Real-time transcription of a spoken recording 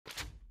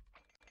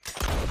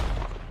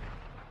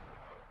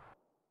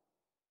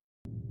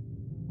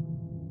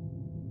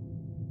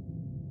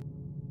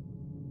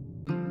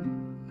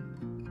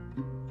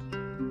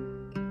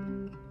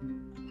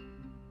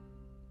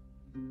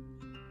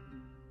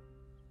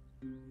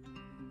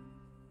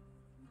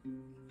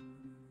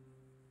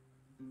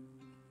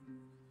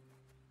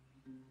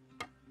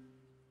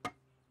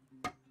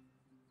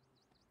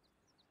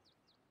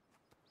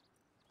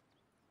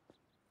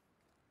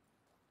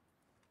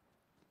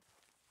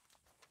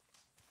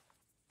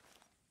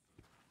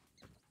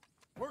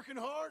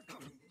working hard?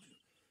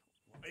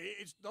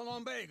 It's the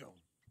lumbago.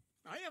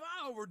 Now, if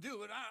I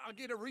overdo it, I'll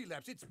get a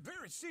relapse. It's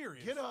very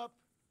serious. Get up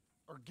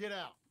or get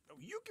out.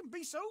 You can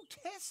be so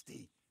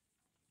testy.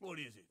 What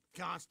is it,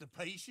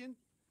 constipation?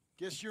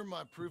 Guess you're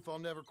my proof I'll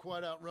never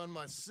quite outrun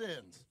my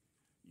sins.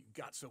 You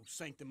got so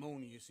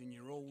sanctimonious in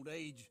your old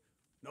age.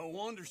 No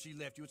wonder she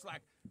left you. It's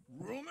like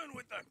rooming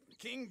with the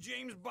King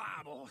James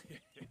Bible.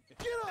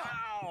 Get up!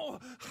 Ow!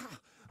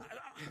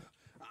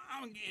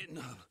 I'm getting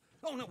up.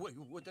 Oh, no, wait,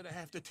 what did I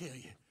have to tell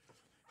you?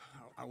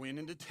 I went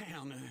into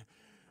town.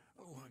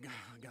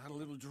 I got a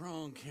little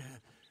drunk.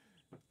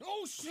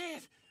 Oh,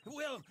 shit!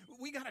 Well,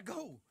 we gotta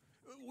go.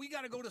 We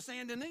gotta go to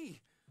Saint Denis.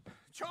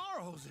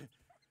 Charles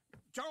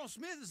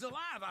Smith is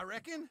alive, I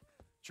reckon.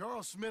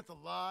 Charles Smith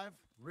alive?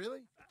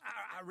 Really?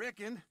 I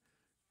reckon.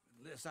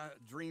 Unless I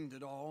dreamed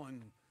it all,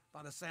 and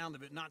by the sound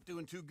of it, not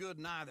doing too good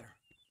neither.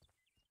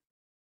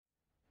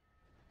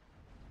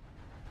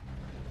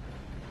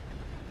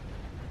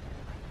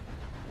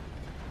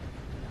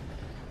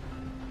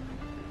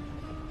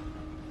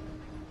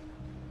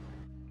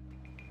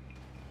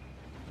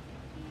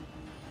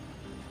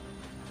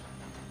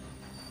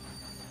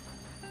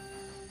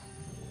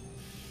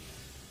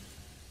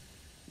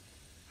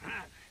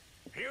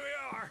 Here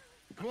we are.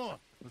 Come on,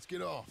 let's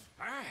get off.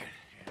 All right.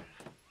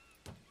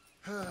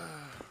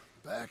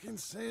 Back in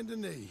Saint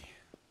Denis.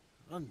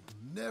 I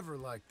never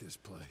liked this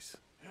place.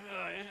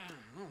 Yeah,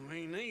 well,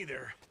 me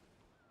neither.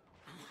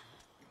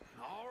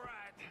 All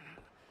right.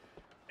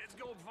 Let's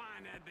go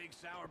find that big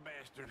sour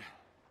bastard.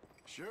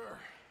 Sure.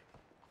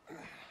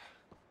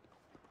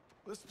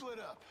 Let's split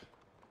up.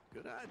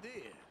 Good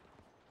idea.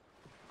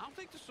 I'll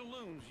take the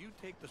saloons, you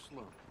take the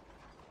slum.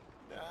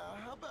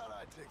 How about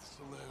I take the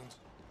saloons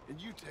and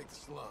you take the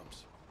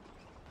slums?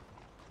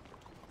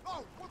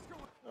 Oh, what's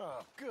going on?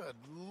 Oh, good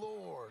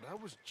Lord. I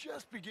was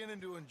just beginning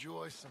to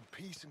enjoy some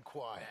peace and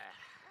quiet.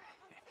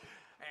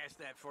 Asked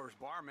that first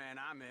barman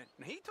I met,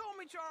 and he told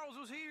me Charles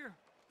was here.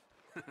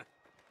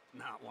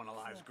 Not one of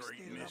life's Folks, great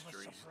they love a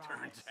mysteries, surprise,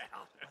 turns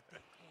out. But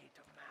they hate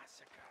a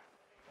massacre.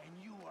 And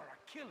you are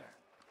a killer.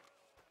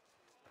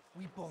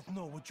 We both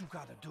know what you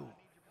gotta do.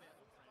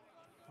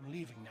 I'm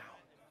leaving now.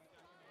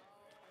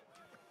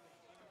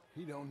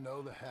 He don't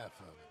know the half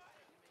of it.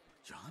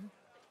 John?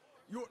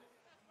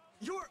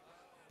 You're...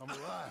 I'm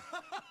alive.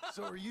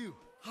 So are you.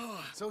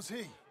 So's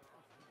he.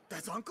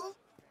 That's Uncle?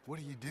 What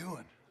are you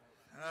doing?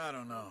 I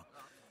don't know.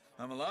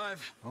 I'm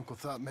alive. Uncle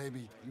thought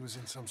maybe he was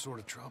in some sort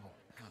of trouble.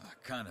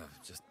 Kind of,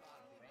 just...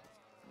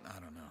 I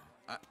don't know.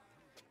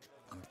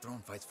 I'm throwing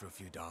fights for a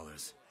few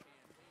dollars.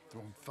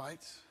 Throwing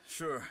fights?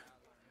 Sure.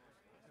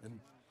 And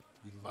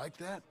you like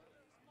that?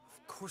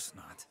 Of course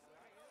not.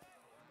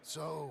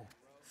 So...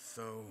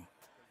 So...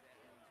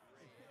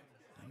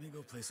 Let me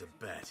go place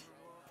a bet.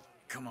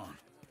 Come on.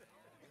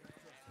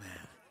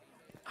 Man,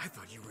 I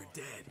thought you were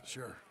dead.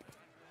 Sure.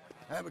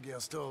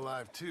 Abigail's still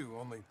alive too,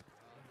 only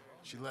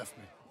she left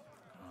me.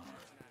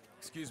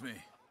 Excuse me.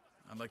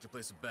 I'd like to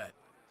place a bet.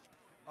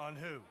 On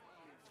who?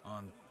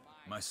 On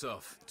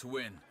myself, to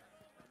win.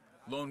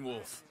 Lone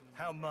Wolf.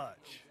 How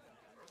much?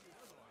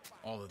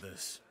 All of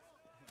this.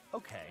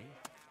 Okay.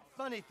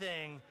 Funny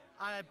thing,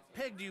 I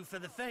pegged you for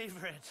the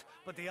favorite,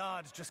 but the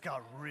odds just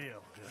got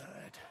real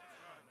good.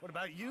 What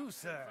about you,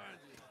 sir?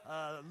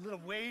 A little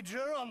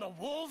wager on the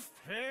wolf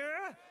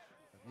here?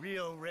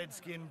 Real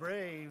redskin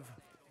brave.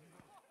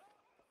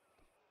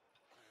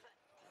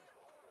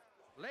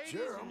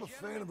 Sure, I'm a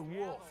fan of the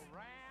wolf.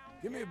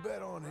 Give me a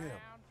bet on him.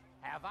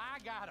 Have I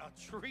got a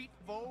treat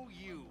for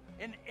you?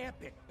 An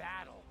epic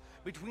battle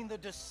between the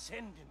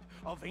descendant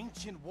of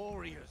ancient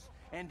warriors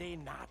and a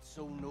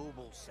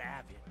not-so-noble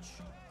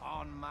savage.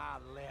 On my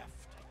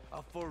left,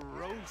 a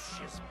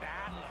ferocious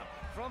battler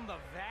from the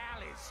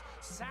valleys,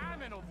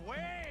 Simon of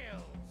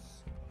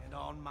Wales. And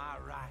on my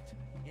right,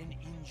 an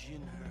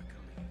Indian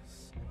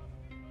Hercules.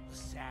 The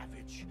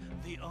savage,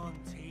 the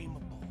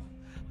untamable,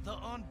 the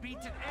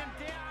unbeaten, and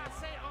dare I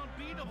say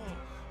unbeatable,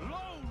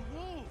 Lone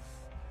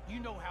Wolf. You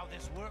know how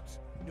this works.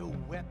 No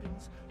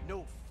weapons,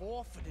 no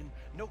forfeiting,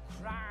 no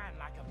crying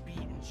like a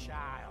beaten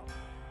child.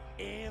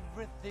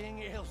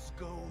 Everything else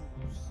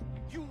goes.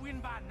 You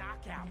win by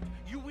knockout,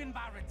 you win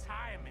by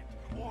retirement,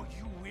 or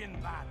you win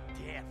by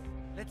death.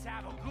 Let's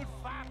have a good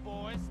fight,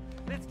 boys.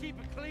 Let's keep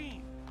it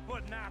clean,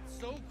 but not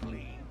so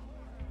clean.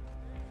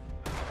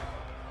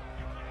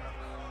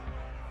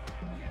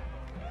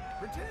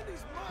 Pretend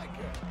he's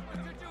Micah.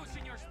 What you do,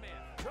 Senor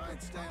Smith? Try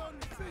and stay on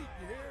your feet,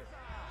 you hear?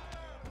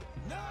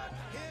 Knock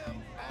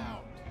him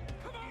out.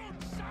 Come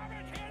on,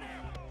 Simon, hit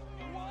him!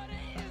 What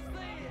is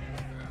this?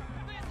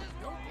 This is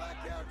Don't black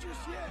out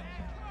just yet.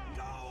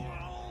 No,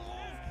 Lone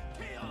Wolf!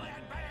 Kill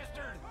that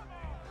bastard!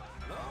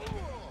 Lone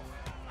Wolf.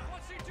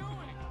 What's he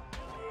doing?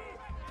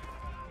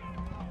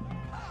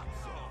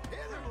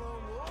 Hit him,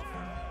 Lone Wolf.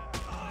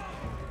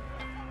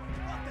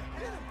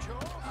 Hit him,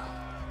 Charles.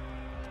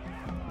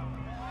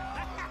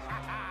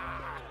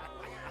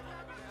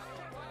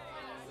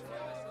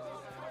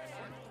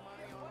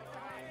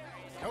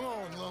 Come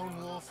on, Lone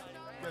Wolf.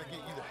 Gotta get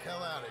you the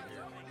hell out of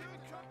here.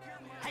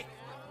 Hey,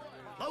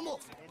 Lone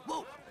Wolf,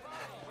 move!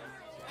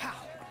 Ha!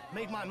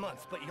 Made my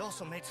month, but you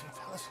also made some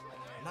fellas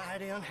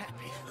mighty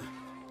unhappy.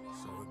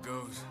 So it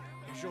goes.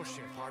 Here's your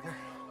share, partner.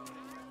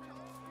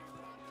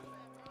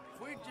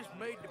 If we'd just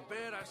made the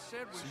bed I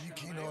said we So you should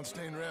keen make, on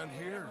staying around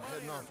here or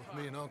heading off with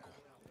me and Uncle?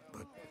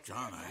 But,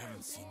 John, I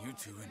haven't seen you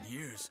two in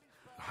years.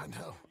 I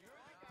know.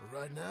 But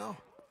right now,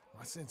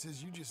 my sense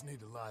is you just need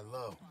to lie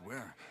low.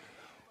 Where?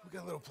 We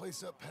got a little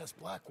place up past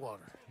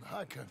Blackwater, in the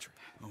high country.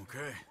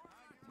 Okay.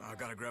 I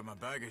gotta grab my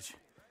baggage.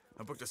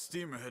 I booked a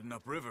steamer heading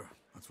upriver.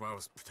 That's why I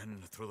was pretending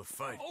to throw the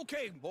fight.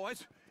 Okay,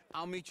 boys.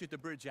 I'll meet you at the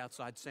bridge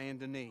outside Saint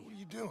Denis. What are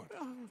you doing?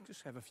 Oh,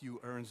 just have a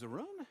few errands to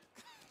run.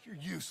 You're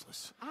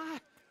useless. I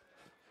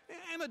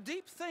am a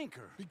deep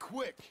thinker. Be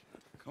quick.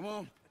 Come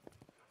on.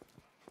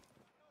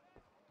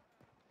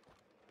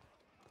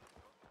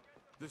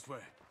 This way.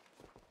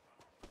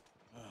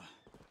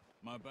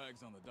 My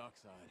bag's on the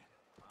dockside.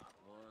 Not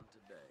one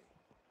today.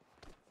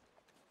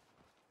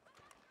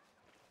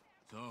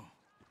 So,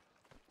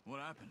 what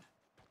happened?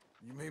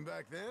 You mean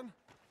back then?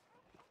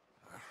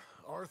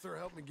 Arthur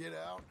helped me get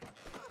out.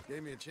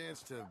 Gave me a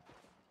chance to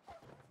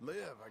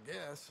live, I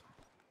guess.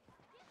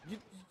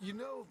 You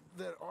know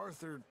that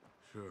Arthur...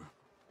 Sure.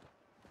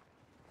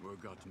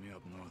 Word got to me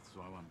up north,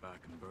 so I went back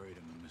and buried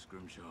him in Miss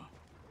Grimshaw.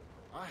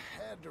 I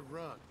had to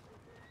run.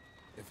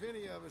 If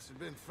any of us had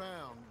been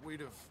found,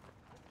 we'd have...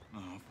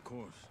 Oh, of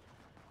course.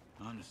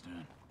 I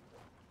understand.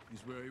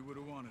 He's where he would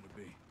have wanted to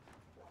be.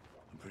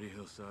 A pretty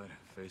hillside,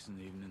 facing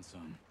the evening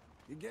sun.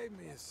 He gave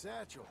me his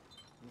satchel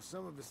with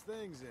some of his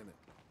things in it.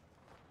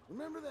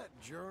 Remember that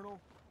journal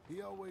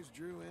he always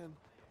drew in?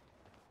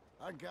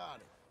 I got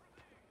it.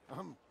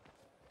 I'm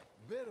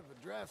a bit of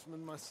a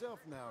draftsman myself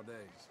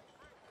nowadays.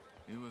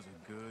 He was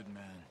a good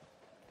man.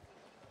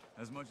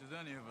 As much as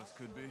any of us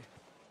could be.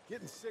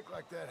 Getting sick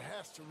like that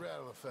has to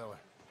rattle a fella.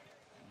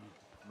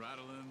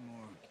 Rattle him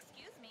or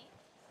Excuse me?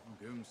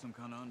 give him some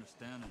kind of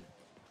understanding.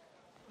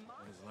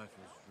 What his life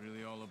was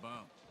really all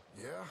about.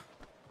 Yeah?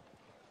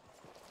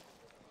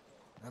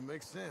 That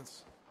makes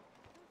sense.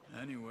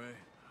 Anyway,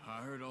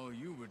 I heard all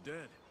you were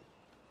dead.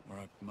 Or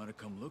I might have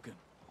come looking.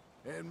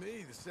 And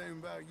me, the same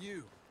about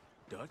you.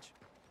 Dutch?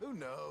 Who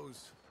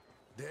knows?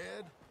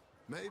 Dead?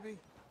 Maybe?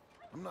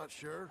 I'm not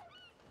sure.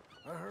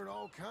 I heard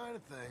all kind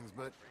of things,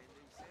 but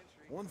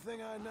one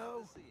thing I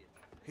know,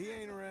 he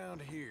ain't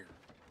around here.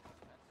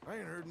 I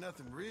ain't heard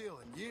nothing real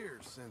in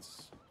years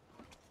since,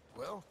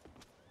 well,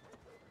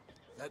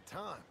 that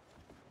time.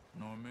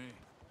 Nor me.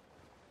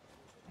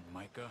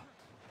 Micah?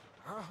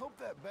 I hope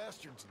that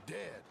bastard's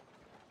dead.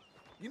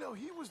 You know,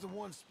 he was the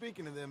one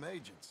speaking to them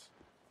agents.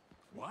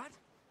 What?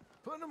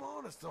 Putting them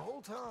on us the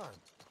whole time.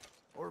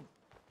 Or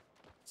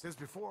since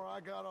before I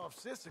got off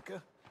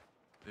Sisika.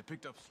 They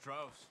picked up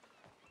Strauss.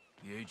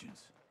 The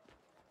agents.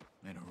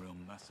 Made a real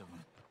mess of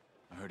him.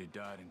 I heard he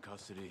died in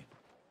custody.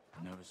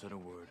 Never said a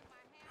word.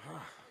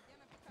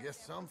 Guess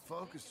some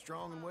folk is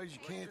strong in ways you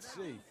can't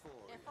see.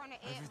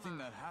 Everything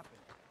that happened.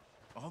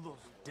 All those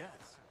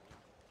deaths.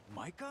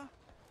 Micah?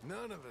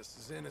 None of us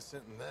is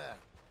innocent in that.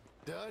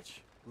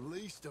 Dutch,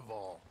 least of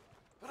all.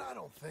 But I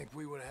don't think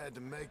we would have had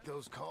to make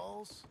those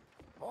calls.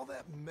 All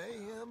that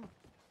mayhem.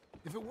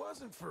 If it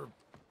wasn't for...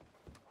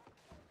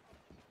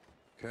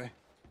 Okay.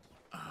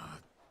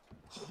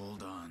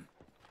 Hold on.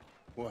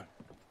 What?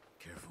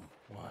 Careful.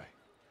 Why?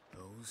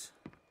 Those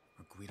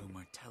are Guido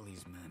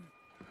Martelli's men.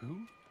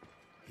 Who?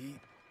 He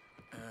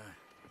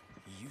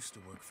used to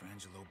work for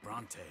Angelo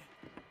Bronte.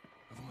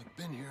 I've only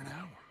been here an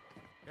hour.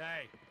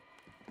 Hey.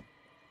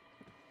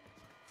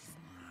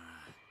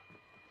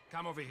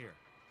 Come over here.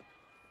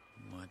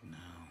 What now?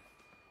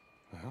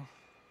 Well,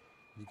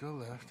 you go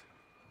left,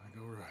 I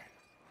go right.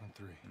 On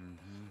three.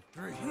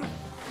 Three.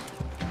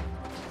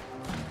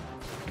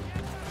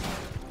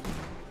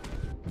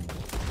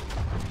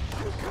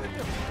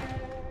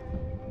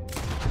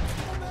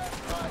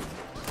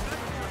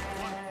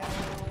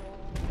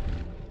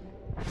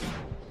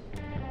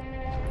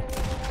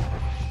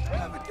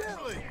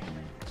 Evidently.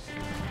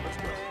 Let's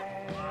go.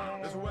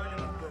 There's a wagon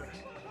up there.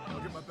 I'll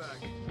get my bag.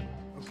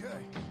 Okay.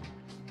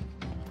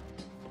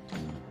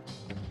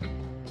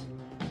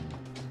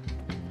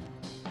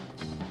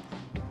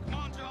 Come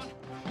on, John.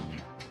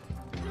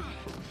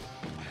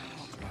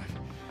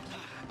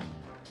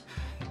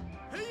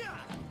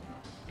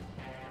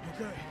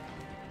 Okay.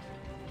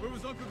 Where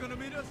was Uncle gonna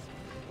meet us?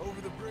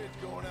 Over the bridge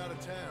going out of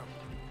town.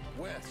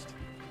 West.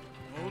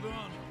 Hold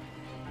on.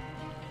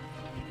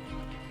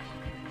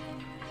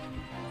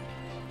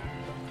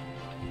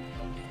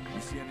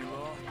 You see any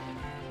law?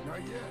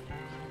 Not yet.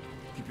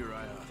 Keep your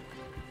eye out.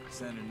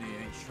 Saint Denis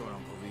ain't short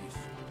on police.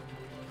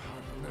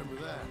 I remember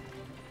that.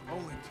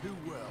 Only too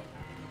well.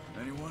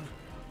 Anyone?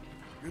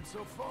 Good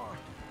so far.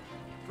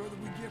 Further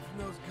we get from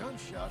those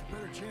gunshots,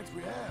 better chance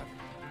we have.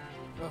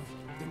 Of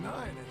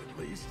denying it, at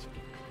least.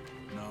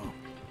 No.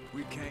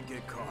 We can't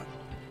get caught.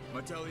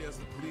 Martelli has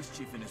the police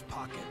chief in his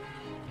pocket.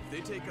 If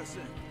they take us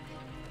in,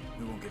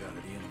 we won't get out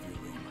of the interview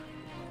room.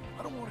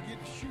 I don't want to get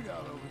in a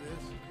shootout over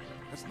this.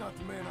 That's not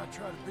the man I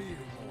try to be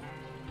anymore.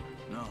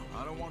 No,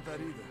 I don't want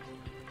that either.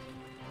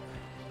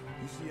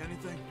 You see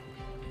anything?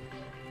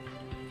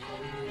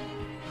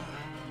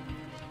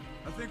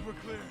 I think we're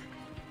clear.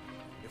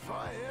 If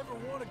I ever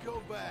want to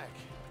go back,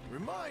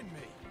 remind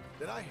me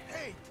that I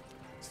hate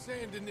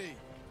Saint Denis.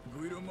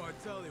 Guido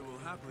Martelli will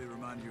happily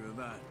remind you of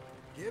that.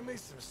 Give me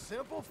some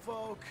simple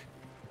folk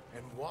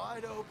and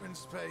wide open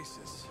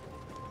spaces.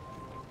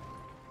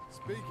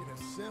 Speaking of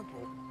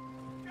simple...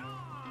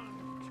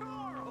 John!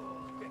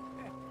 Charles!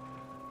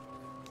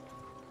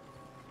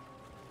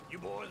 You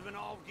boys been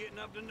all getting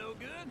up to no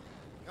good?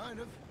 Kind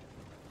of.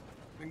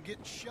 Been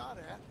getting shot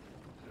at.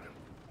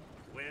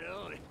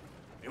 Well,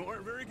 they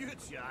weren't very good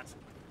shots.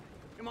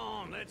 Come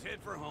on, let's head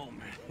for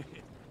home.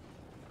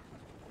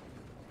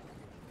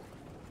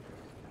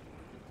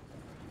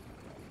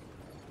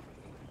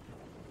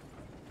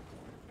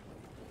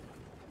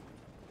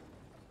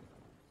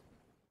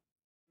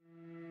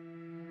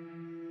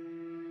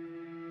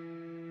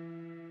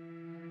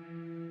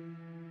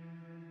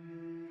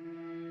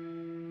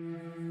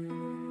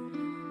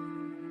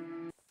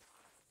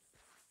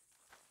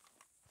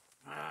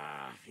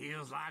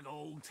 Feels like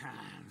old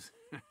times.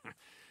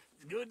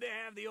 It's good to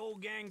have the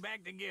old gang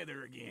back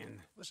together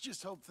again. Let's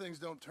just hope things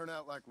don't turn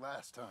out like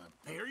last time.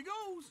 There he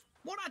goes.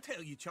 What'd I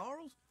tell you,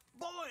 Charles?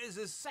 Boy is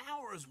as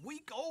sour as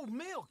week-old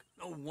milk.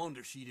 No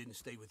wonder she didn't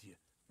stay with you.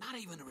 Not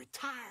even a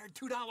retired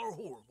 $2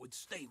 whore would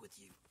stay with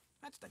you.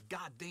 That's the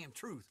goddamn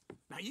truth.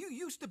 Now, you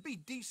used to be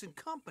decent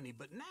company,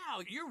 but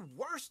now you're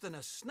worse than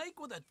a snake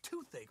with a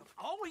toothache.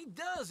 All he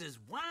does is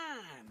whine,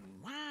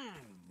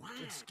 whine,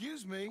 whine.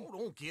 Excuse me? Oh,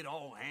 don't get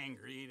all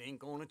angry. It ain't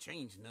gonna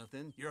change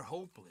nothing. You're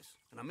hopeless.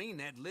 And I mean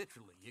that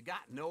literally. You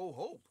got no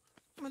hope.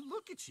 I mean,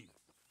 look at you.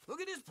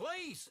 Look at this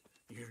place.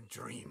 Your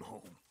dream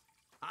home.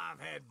 I've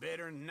had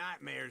better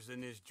nightmares than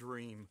this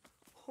dream.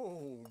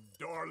 Oh,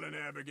 darling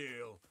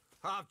Abigail,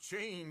 I've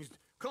changed.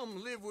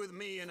 Come live with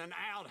me in an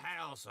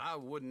outhouse I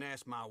wouldn't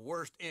ask my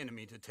worst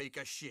enemy to take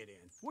a shit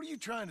in. What are you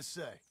trying to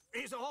say?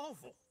 It's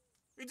awful.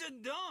 It's a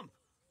dump.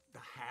 The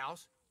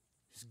house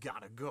has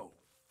gotta go.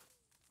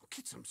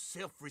 Get some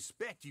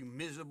self-respect, you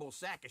miserable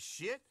sack of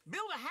shit.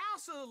 Build a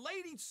house a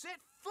lady'd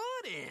set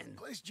foot in.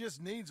 Place just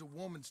needs a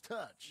woman's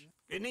touch.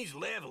 It needs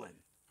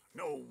leveling.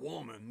 No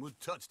woman would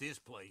touch this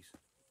place.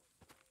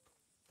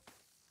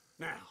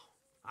 Now,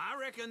 I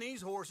reckon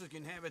these horses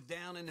can have it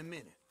down in a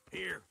minute.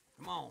 Here,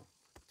 come on.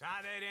 Tie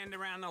that end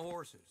around the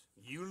horses.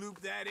 You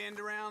loop that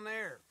end around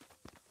there.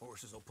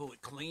 Horses will pull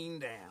it clean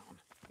down.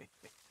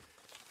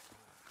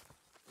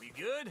 We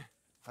good?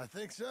 I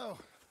think so. All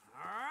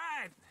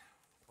right.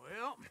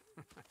 Well,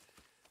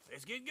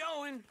 let's get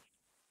going.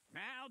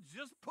 Now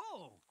just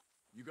pull.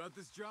 You got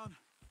this, John?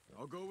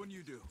 I'll go when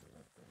you do.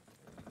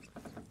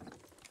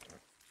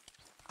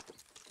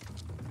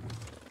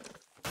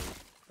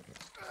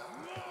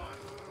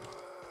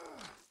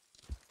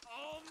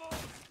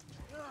 Almost.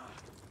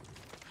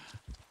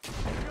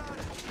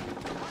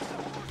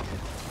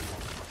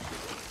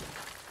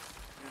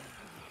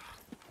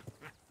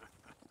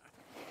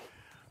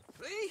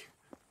 See?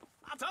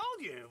 I told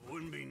you it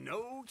wouldn't be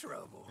no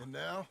trouble. And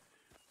now?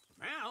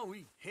 Now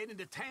we head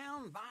into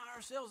town, buy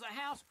ourselves a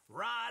house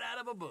right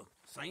out of a book.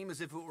 Same as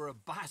if it were a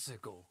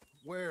bicycle.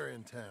 Where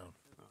in town?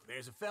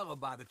 There's a fella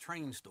by the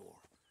train store.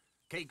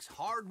 Cakes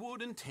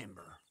hardwood and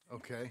timber.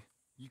 Okay.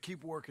 You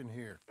keep working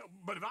here.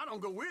 But if I don't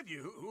go with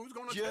you, who's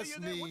gonna tell you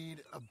Just that?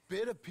 need a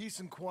bit of peace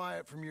and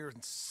quiet from your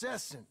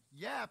incessant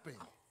yapping.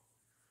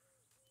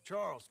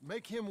 Charles,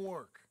 make him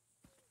work.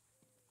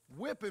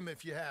 Whip him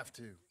if you have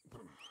to.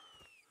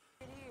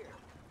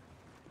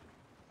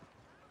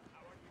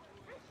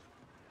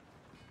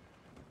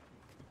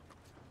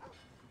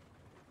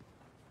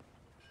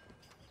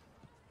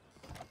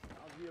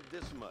 I'll give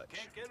this much.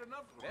 Can't get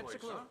enough of That's a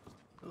clue.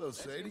 Hello,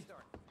 Sadie.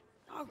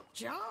 Oh,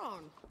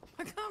 John,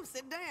 come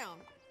sit down.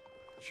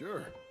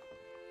 Sure.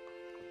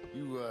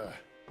 You,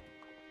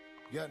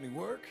 got any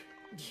work?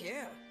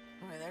 Yeah,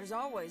 well, there's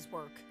always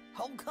work.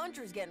 Whole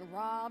country's getting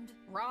robbed,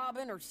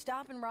 robbing or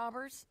stopping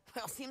robbers.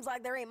 Well, seems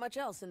like there ain't much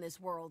else in this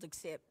world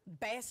except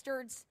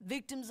bastards,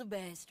 victims of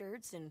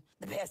bastards, and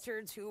the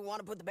bastards who want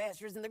to put the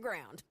bastards in the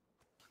ground.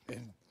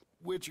 And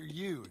which are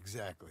you,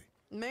 exactly?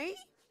 Me?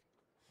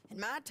 In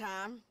my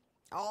time,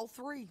 all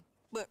three.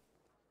 But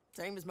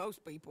same as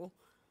most people.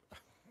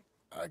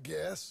 I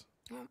guess.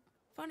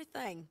 Funny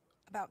thing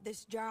about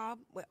this job,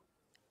 well,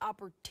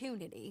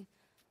 opportunity,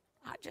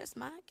 I just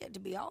might get to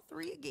be all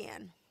three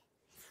again.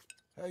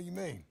 How you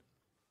mean?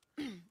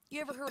 You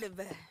ever heard of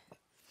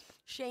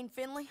Shane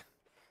Finley?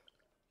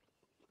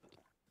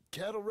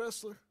 Cattle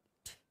wrestler?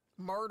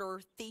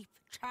 Murderer, thief,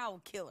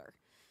 child killer.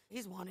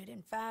 He's wanted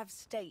in 5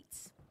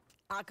 states.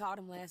 I caught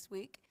him last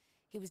week.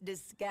 He was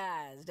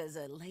disguised as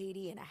a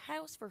lady in a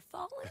house for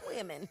fallen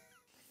women.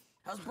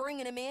 I was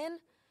bringing him in,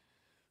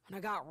 and I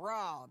got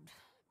robbed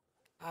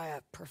by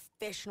a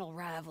professional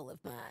rival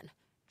of mine,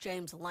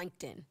 James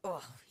Langton.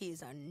 Oh,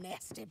 he's a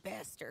nasty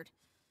bastard.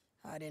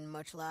 I didn't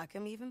much like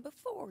him even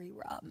before he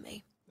robbed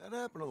me. That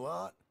happened a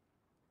lot.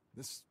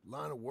 This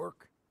line of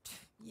work.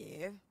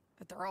 Yeah,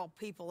 but they're all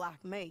people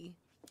like me.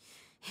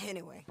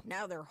 Anyway,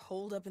 now they're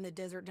holed up in the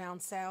desert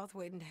down south,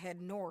 waiting to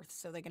head north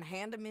so they can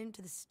hand them in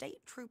to the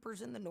state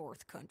troopers in the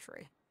North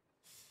Country.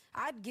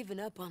 I'd given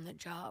up on the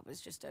job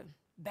as just a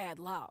bad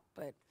lot,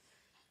 but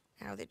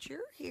now that you're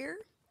here,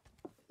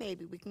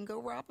 maybe we can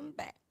go rob him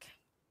back.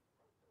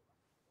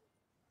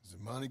 Is the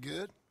money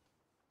good?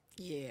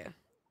 Yeah,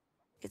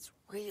 it's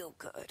real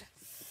good.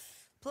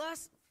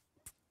 Plus,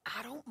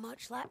 I don't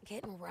much like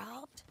getting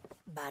robbed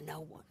by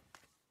no one.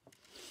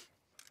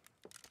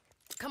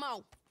 Come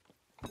on.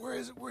 Where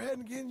is it we're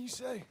heading again, you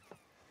say?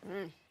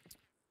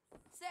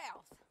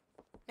 South.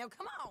 Now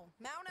come on,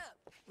 mount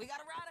up. We got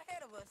a ride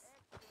ahead of us.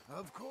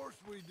 Of course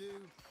we do.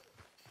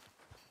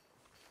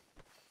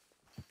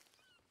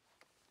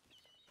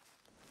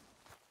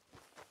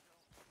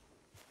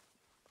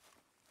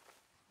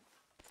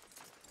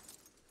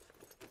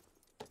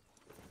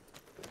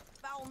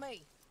 Follow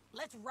me.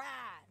 Let's ride.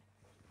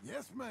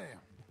 Yes, ma'am.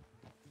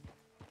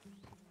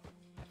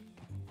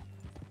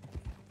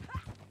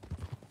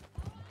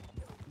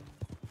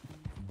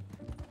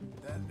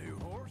 That new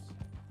horse?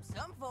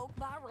 Some folk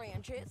buy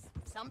ranches,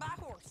 some buy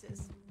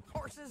horses.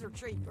 Horses are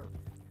cheaper.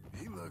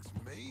 He looks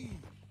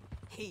mean.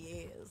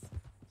 He is.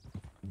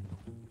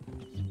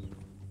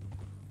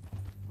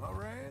 My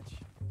ranch,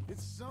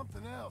 it's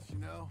something else, you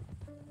know.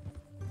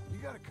 You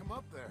gotta come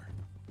up there.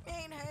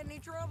 Ain't had any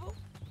trouble?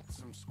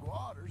 Some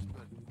squatters,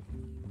 but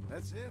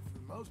that's it for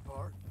the most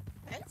part.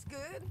 That's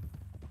good.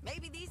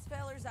 Maybe these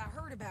fellers I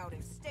heard about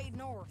have stayed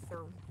north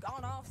or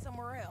gone off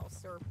somewhere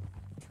else or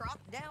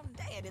dropped down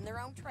dead in their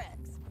own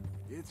tracks.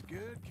 It's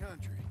good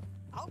country.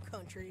 All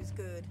country is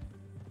good.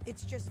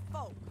 It's just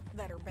folk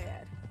that are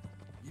bad.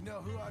 You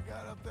know who I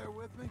got up there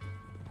with me?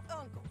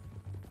 Uncle.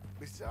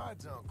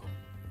 Besides Uncle.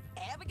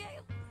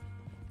 Abigail?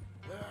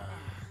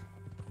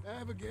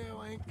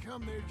 Abigail ain't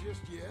come there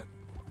just yet.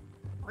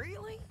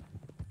 Really?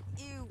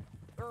 You,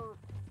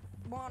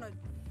 wanna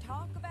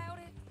talk about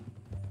it?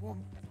 Well,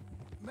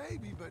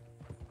 maybe, but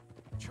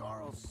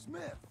Charles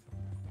Smith.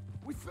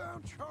 We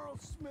found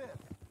Charles Smith.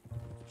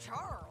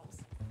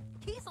 Charles?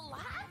 He's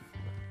alive?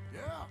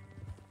 Yeah.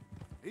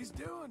 He's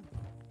doing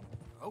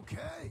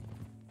okay.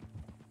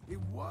 He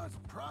was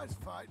prize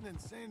fighting in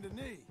Saint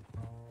Denis.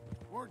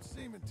 Weren't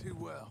seeming too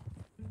well.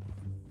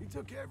 He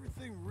took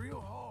everything real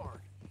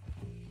hard.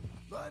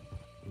 But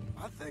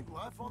I think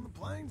life on the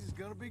plains is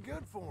gonna be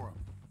good for him.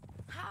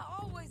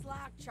 I always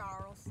liked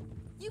Charles.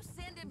 You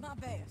send him my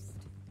best.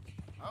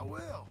 I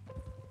will.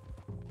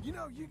 You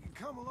know, you can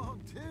come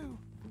along too.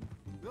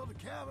 Build a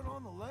cabin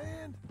on the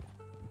land.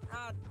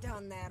 I've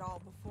done that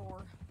all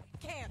before.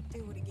 Can't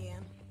do it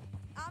again.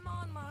 I'm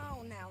on my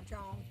own now,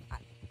 John.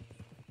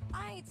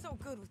 I ain't so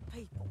good with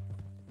people.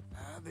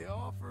 The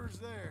offer's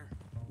there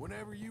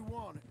whenever you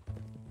want it.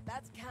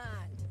 That's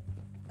kind.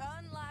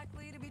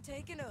 Unlikely to be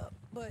taken up,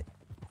 but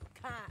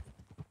kind.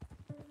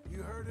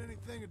 You heard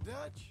anything of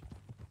Dutch?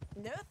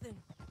 Nothing.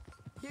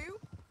 You?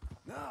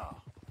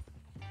 No.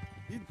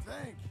 You'd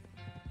think.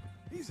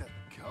 He's a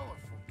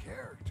colorful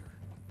character.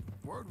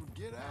 Word would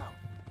get out.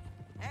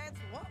 That's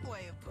one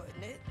way of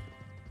putting it.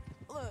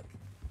 Look,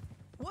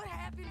 what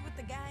happened with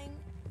the gang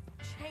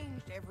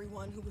changed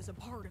everyone who was a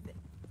part of it.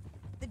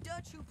 The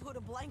Dutch who put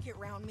a blanket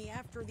round me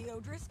after the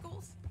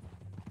O'Driscolls,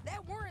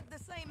 that weren't the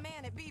same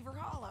man at Beaver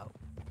Hollow.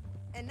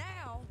 And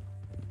now,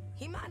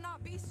 he might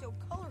not be so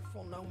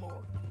colorful no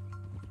more.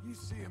 You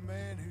see a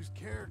man whose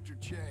character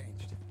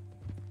changed.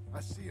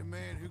 I see a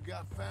man who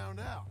got found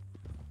out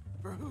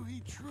for who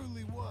he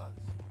truly was.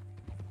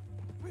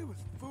 We was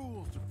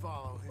fools to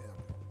follow him.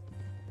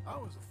 I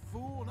was a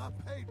fool and I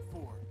paid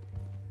for it.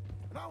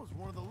 And I was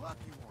one of the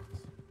lucky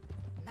ones.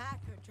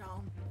 Micah,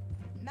 John.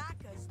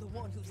 Micah's the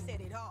one who set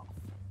it off.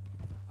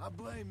 I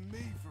blame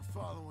me for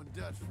following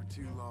Dutch for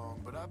too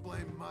long, but I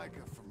blame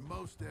Micah for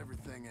most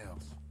everything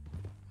else.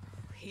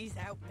 He's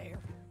out there.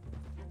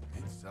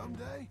 And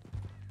someday,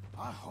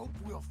 I hope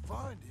we'll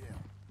find him.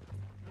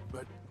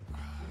 But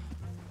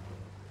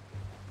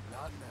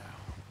not now.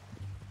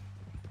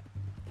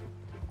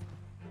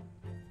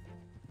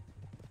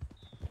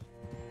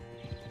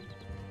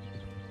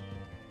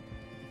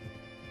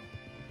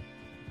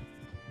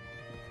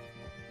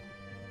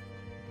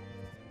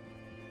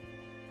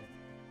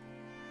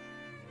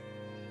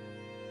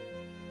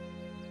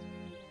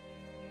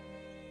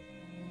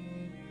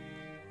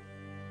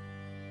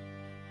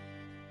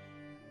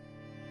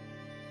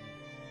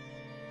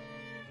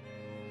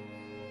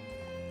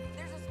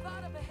 There's a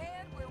spot up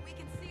ahead where we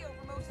can see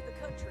over most of the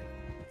country.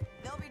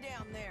 They'll be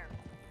down there.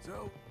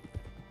 So,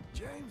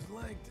 James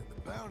Langton,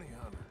 the bounty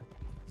hunter,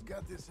 has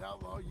got this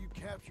outlaw you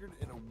captured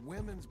in a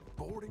women's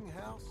boarding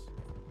house?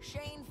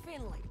 Shane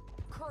Finley.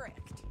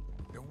 Correct.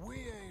 And we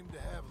aim to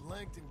have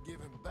Langton give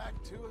him back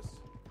to us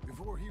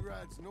before he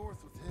rides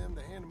north with him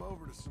to hand him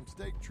over to some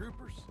state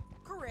troopers?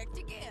 Correct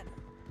again.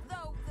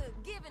 Though the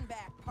giving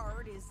back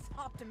part is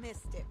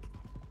optimistic.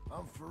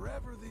 I'm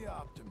forever the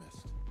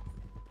optimist.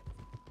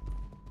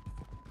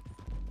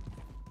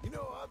 You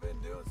know, I've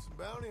been doing some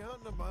bounty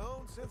hunting of my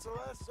own since I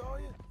last saw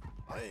you.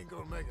 I ain't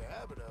gonna make a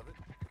habit of it.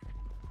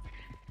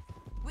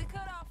 We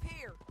cut off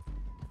here.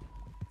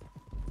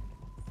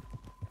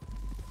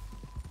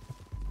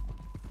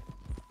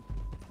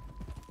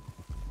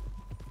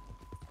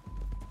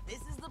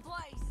 This is the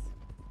place.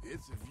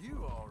 It's a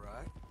view, all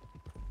right.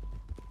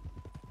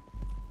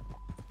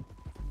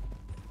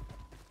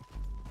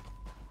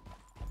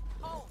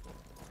 Oh!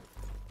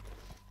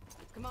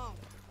 Come on,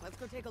 let's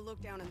go take a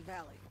look down in the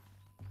valley.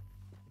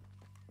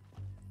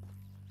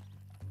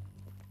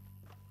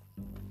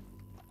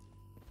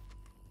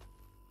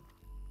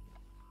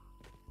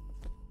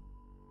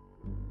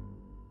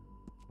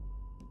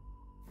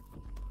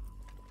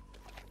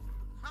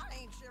 I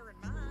ain't sharing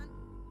mine.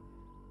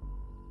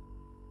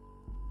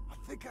 I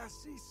think I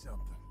see something.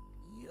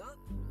 Yup.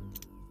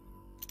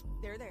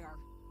 There they are,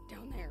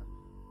 down there.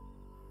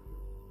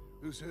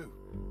 Who's who?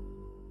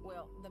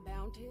 Well, the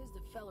Bounty is the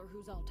feller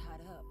who's all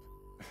tied up.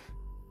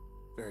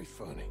 Very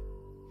funny.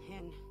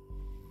 And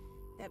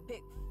that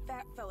big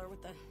fat feller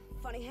with the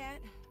funny hat,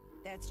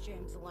 that's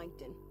James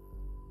Langton.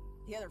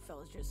 The other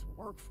fellas just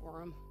work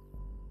for him.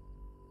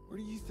 Where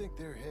do you think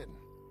they're heading?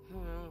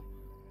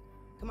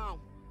 Come on.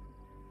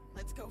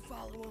 Let's go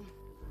follow him.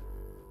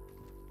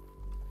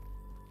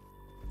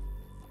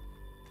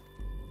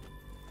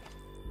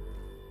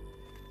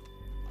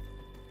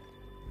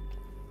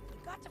 We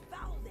got to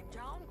follow them,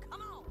 John.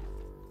 Come on.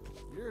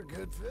 You're a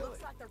good filly.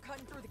 Looks like they're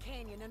cutting through the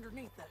canyon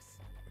underneath us.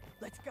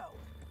 Let's go.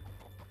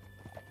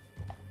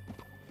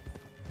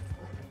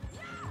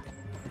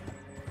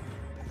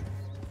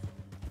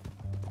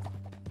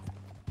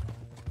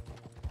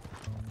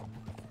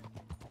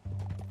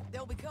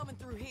 They'll be coming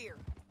through here.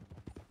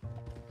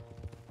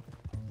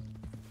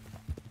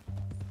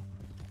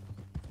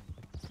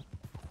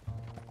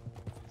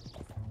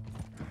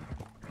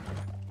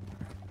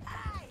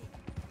 Hey!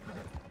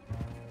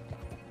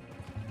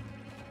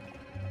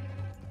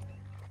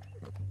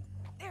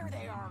 There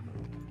they are.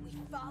 We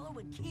follow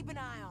and keep an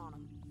eye on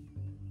them.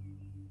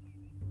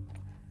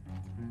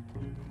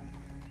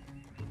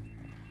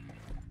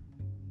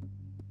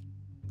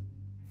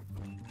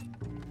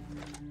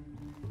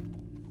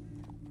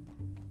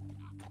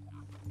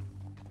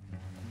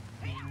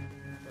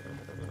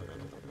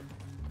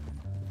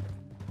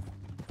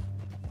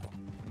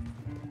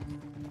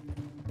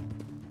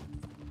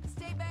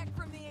 Stay back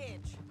from the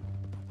edge.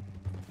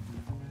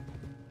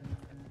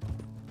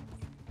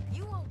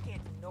 You won't get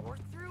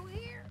north through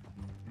here?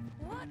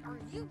 What are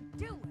you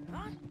doing,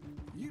 huh?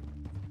 You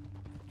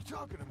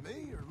talking to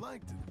me or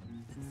Langton?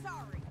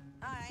 Sorry,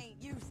 I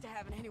ain't used to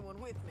having anyone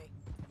with me.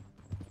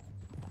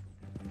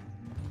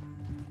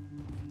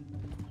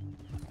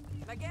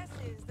 My guess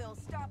is they'll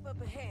stop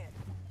up ahead.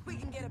 We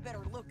can get a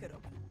better look at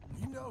them.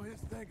 You know his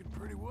thinking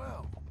pretty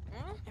well.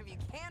 If you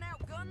can't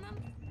outgun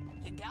them,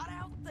 you gotta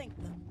outthink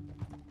them.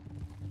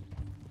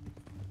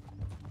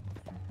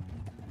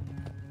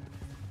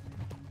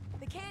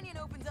 The canyon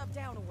opens up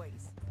down a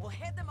ways. We'll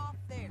head them off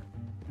there.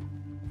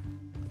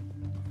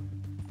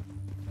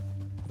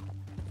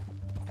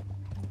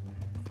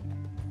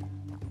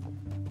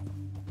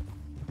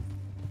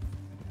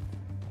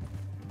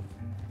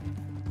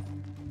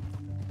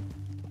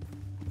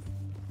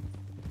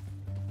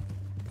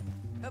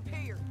 Up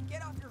here,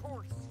 get off your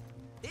horse.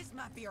 This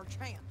might be our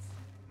chance.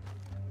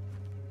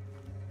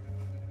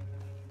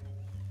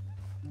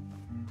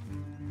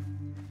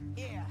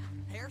 Yeah,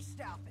 they're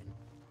stopping.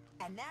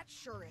 And that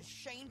sure is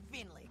Shane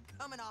Finley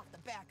coming off the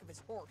back of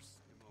his horse.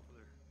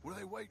 What are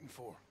they waiting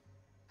for?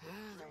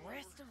 The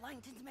rest of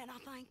Langton's men,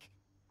 I think.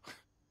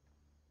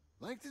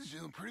 Langton's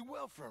doing pretty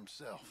well for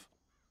himself.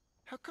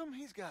 How come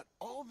he's got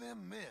all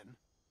them men,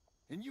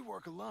 and you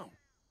work alone?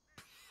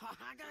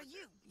 I got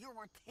you. You're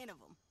worth 10 of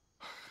them.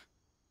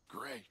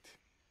 Great.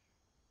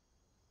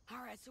 All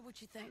right, so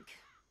what you think?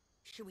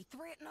 Should we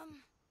threaten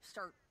them,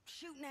 start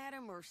shooting at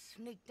them, or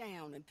sneak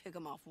down and pick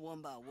them off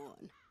one by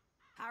one?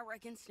 I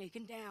reckon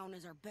sneaking down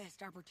is our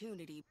best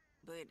opportunity,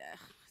 but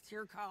it's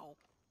your call.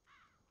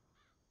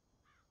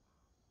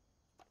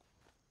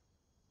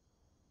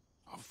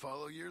 I'll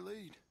follow your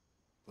lead.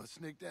 Let's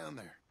sneak down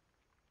there.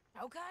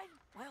 Okay,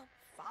 well,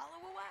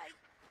 follow away.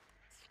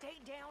 Stay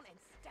down and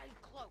stay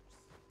close.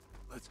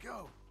 Let's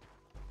go.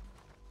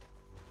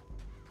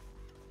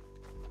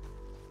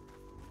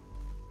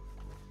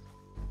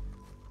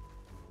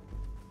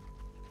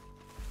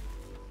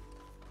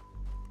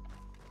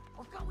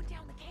 We're going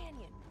down the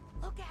canyon.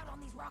 Look out on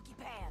these rocky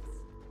paths.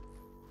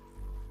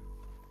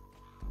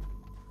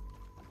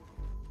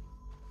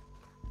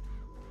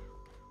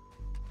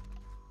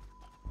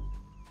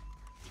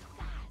 These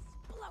eyes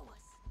blow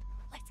us.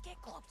 Let's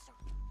get closer.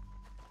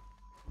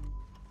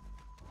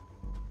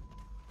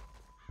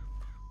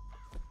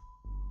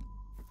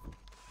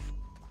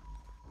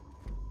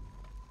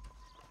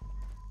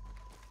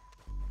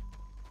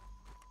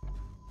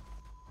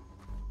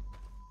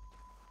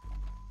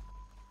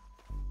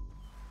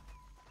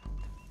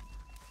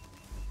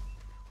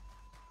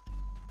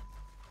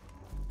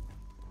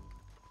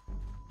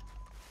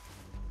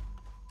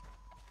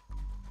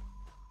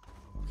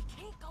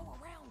 Go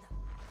around them.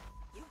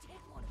 You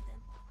take one of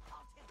them,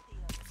 I'll take the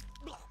other.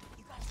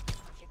 You guys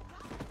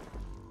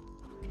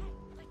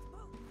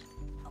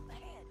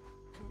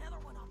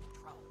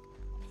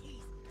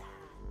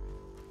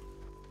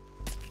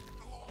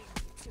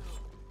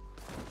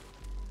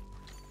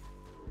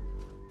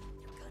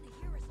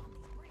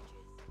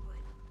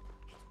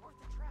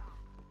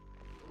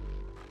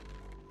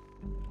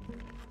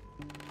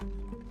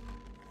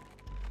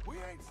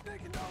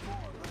sneaking no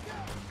more. Look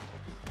out!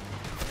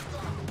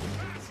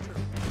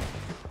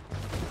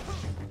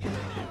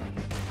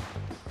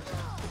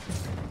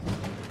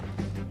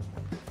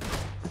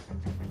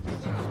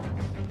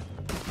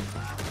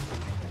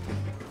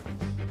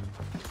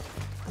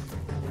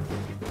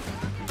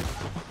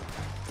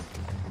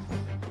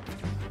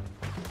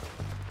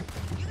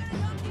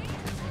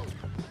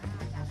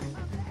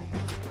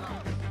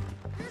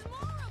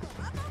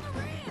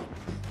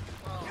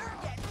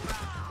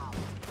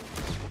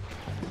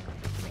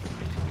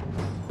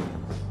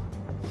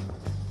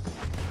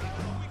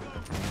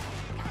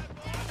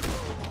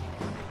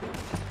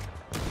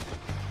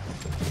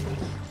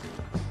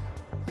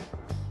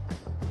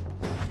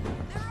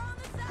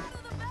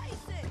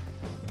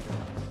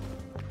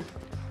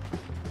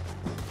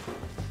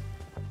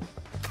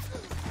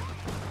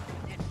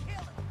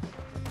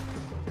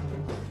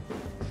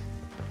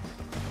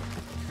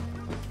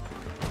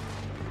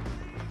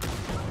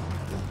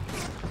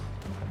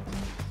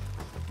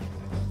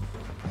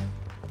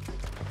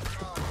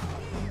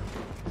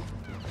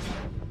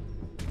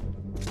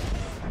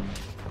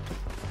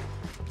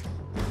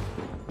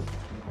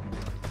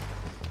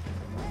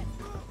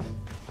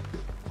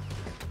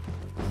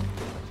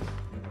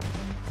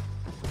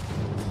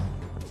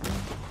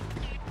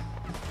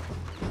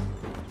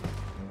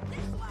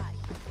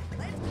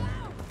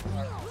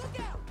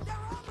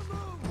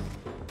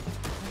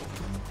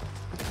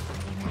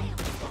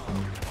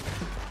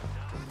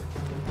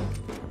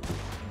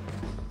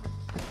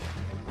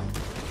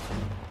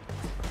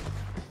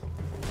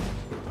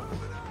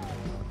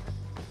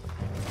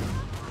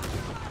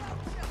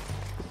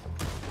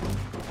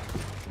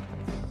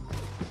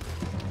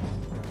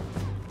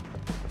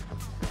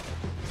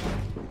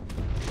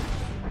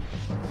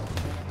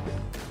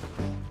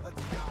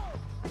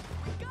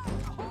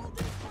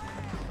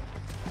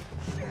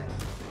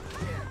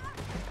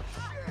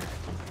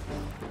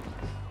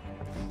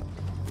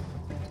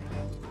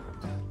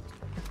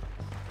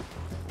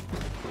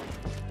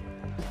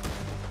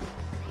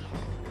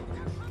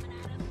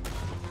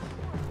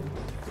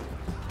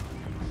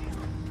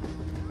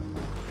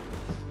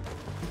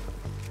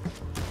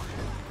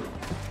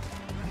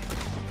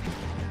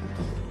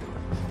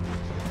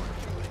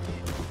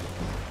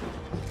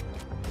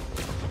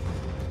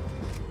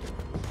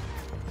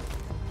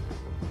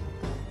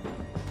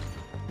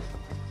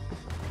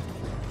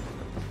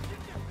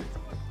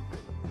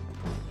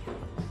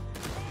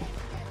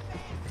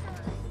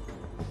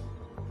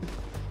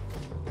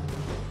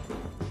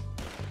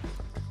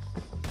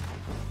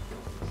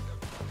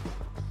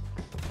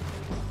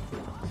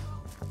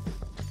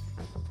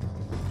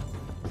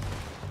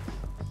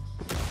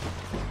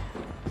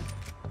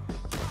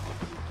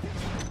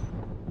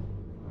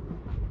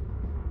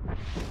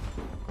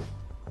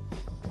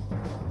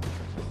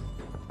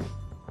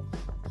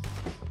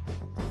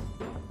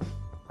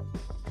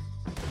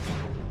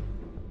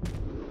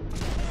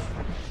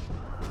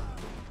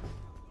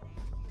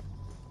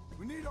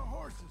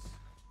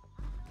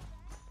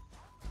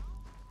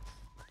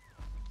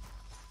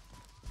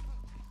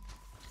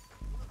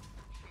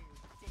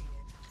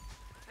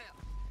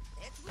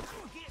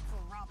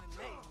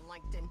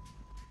 Plankton.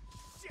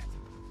 Shit!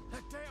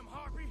 That damn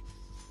harpy!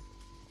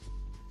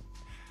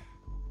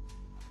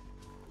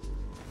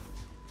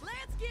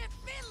 Let's get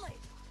Finley!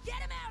 Get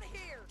him out of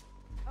here!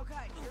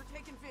 Okay, you're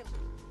taking Finley.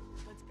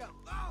 Let's go.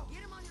 Oh.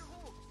 Get him on your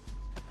horse.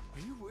 Are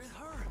you with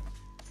her?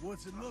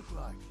 What's it look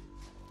like?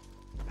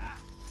 Ah.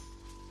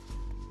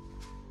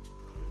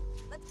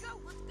 Let's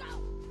go, let's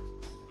go!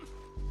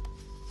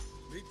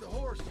 Meet the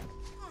horse.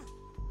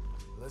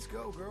 Let's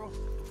go, girl.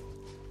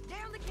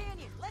 Down the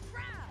canyon, let's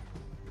ride!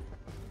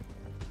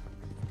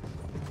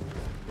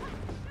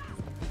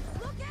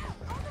 Look out!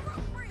 On the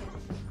rope bridge!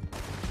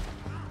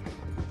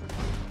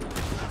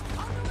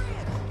 On the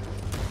ridge!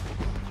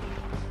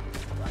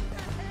 What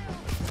the hell?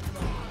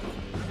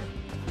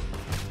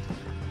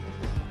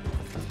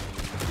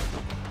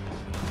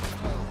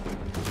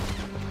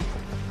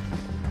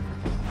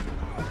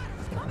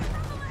 Riders coming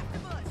from the left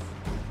of us!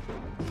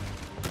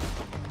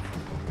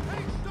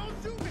 Hey, don't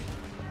shoot me!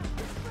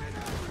 There's men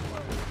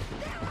everywhere!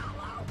 They're all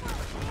over!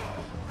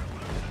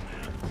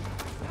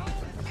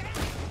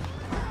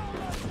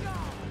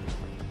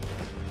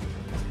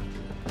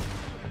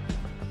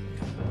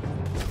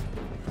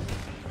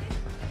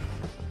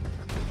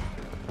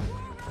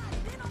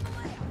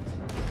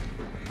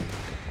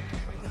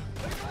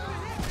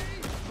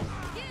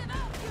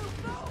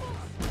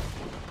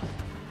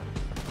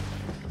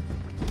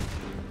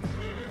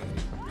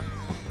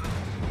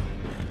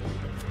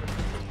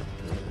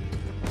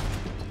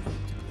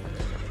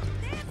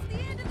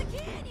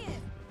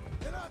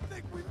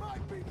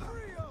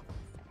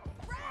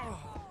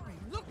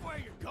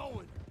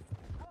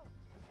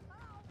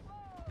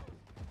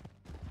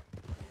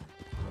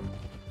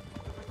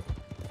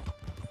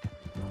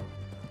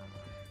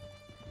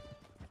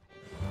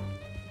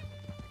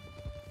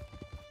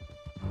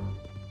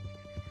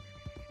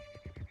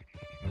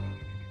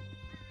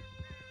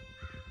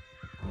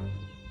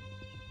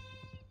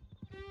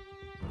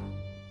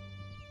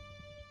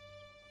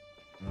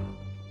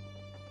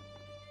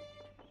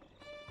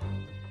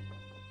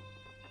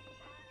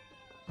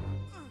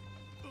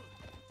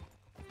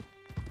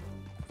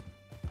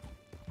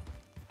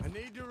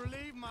 need to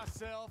relieve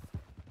myself.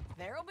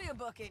 There'll be a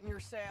bucket in your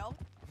cell.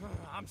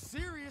 I'm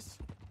serious.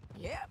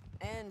 Yep,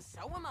 and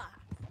so am I.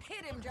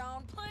 Hit him,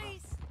 John,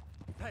 please.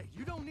 Hey,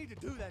 you don't need to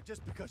do that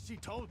just because she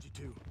told you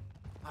to.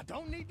 I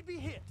don't need to be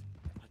hit.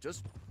 I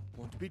just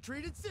want to be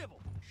treated civil.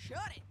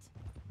 Shut it.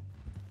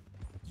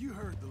 You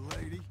heard the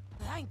lady.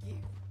 Thank you.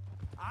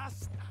 I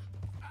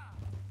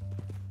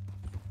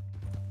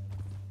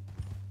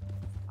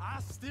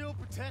still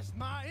protest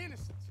my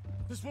innocence.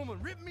 This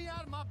woman ripped me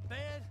out of my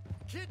bed,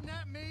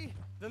 kidnapped me,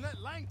 then let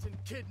Langton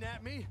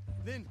kidnap me,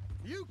 then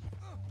you...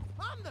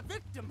 I'm the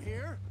victim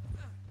here.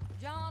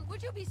 John,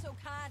 would you be so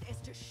kind as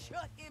to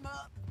shut him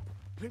up?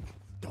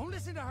 Don't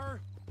listen to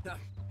her. Now,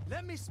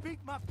 let me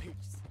speak my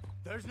piece.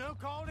 There's no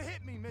call to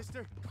hit me,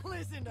 mister.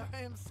 Listen to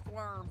him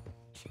squirm.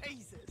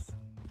 Jesus.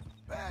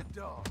 Bad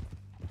dog.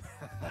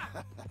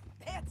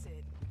 That's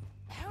it.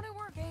 County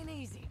work ain't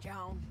easy,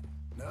 John.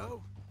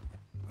 No,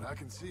 but I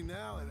can see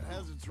now it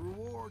has its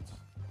rewards.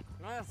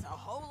 That's a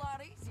whole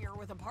lot easier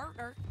with a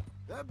partner.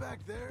 That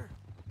back there,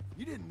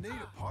 you didn't need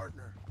a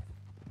partner.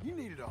 You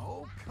needed a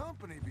whole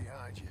company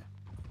behind you.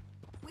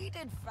 We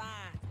did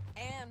fine.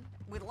 And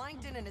with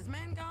Langton and his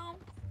men gone,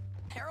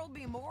 there'll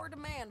be more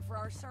demand for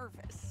our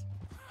service.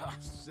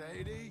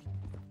 Sadie,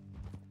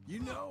 you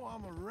know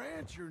I'm a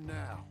rancher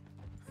now.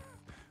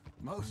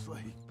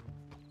 Mostly.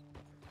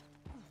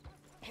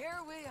 Here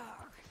we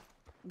are.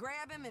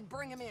 Grab him and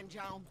bring him in,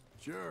 John.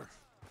 Sure.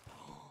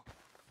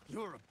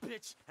 You're a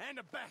bitch and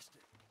a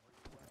bastard.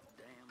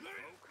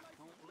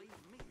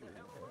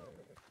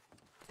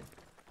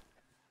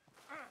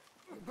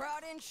 We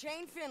brought in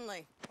Shane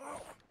Finley.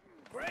 Oh,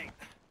 great.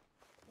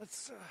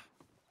 Let's,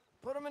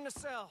 put him in the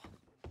cell.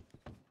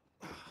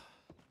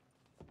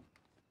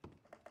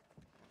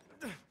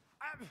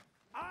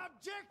 I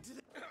object to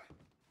this.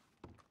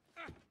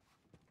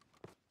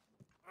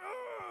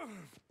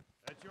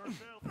 That's your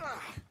cell.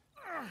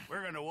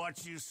 We're gonna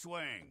watch you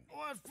swing.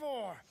 What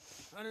for?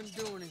 I didn't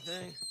do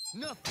anything.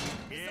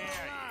 Nothing.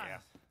 Yeah.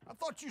 I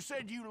thought you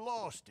said you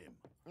lost him.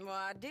 Well,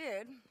 I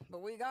did,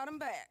 but we got him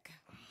back.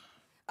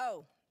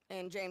 Oh,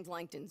 and James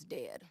Langton's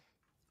dead.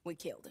 We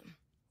killed him.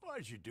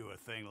 Why'd you do a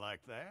thing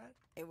like that?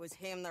 It was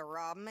him that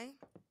robbed me.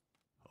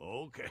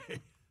 Okay.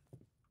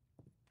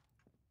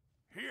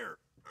 Here.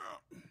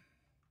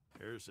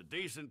 Here's a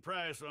decent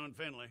price on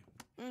Finley.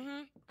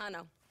 Mm-hmm, I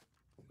know.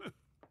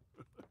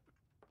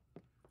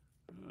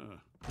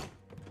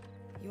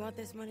 You want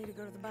this money to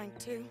go to the bank,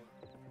 too?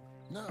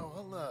 No,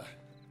 I'll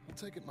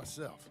take it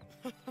myself.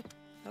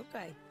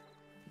 Okay,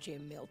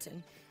 Jim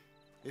Milton.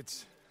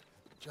 It's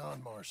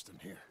John Marston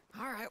here.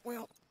 All right,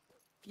 well,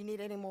 if you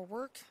need any more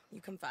work,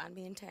 you can find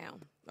me in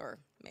town. Or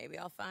maybe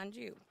I'll find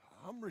you.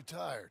 I'm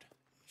retired.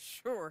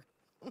 Sure.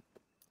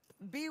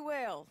 Be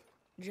well,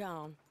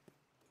 John.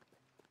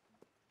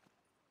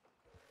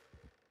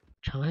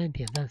 长按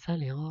点赞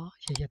30哦，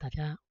谢谢大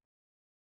家。